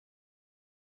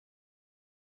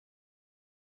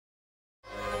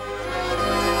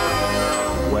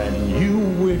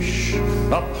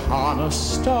upon a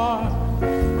star.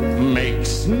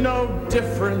 Makes no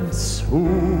difference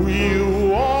who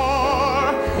you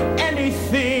are.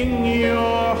 Anything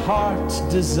your heart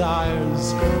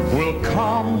desires will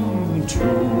come to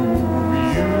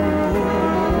you.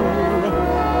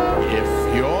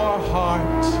 If your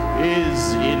heart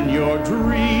is in your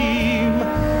dream,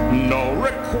 no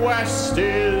request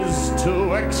is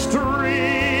too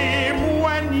extreme.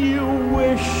 When you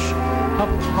wish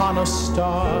upon a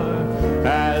star,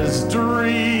 as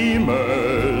dreamers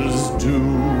do.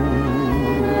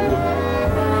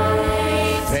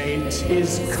 Fate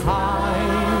is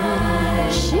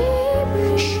kind.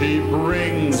 She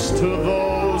brings to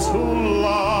those who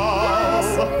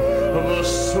love the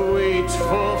sweet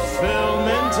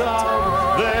fulfillment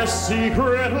of their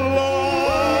secret longing.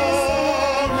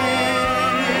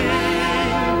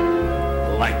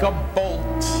 Like a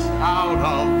bolt out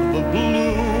of the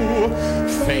blue,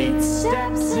 fate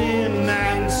steps in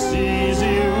and sees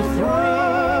you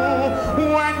through.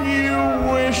 When you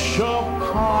wish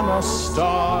upon a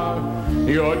star,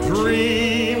 your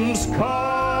dreams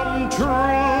come true.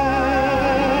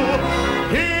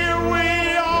 Here we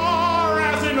are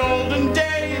as in olden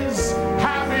days,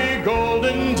 happy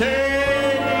golden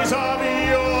days of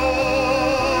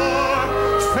yore.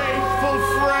 Faithful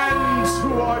friends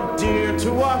who are dear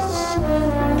to us,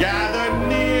 gathered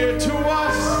near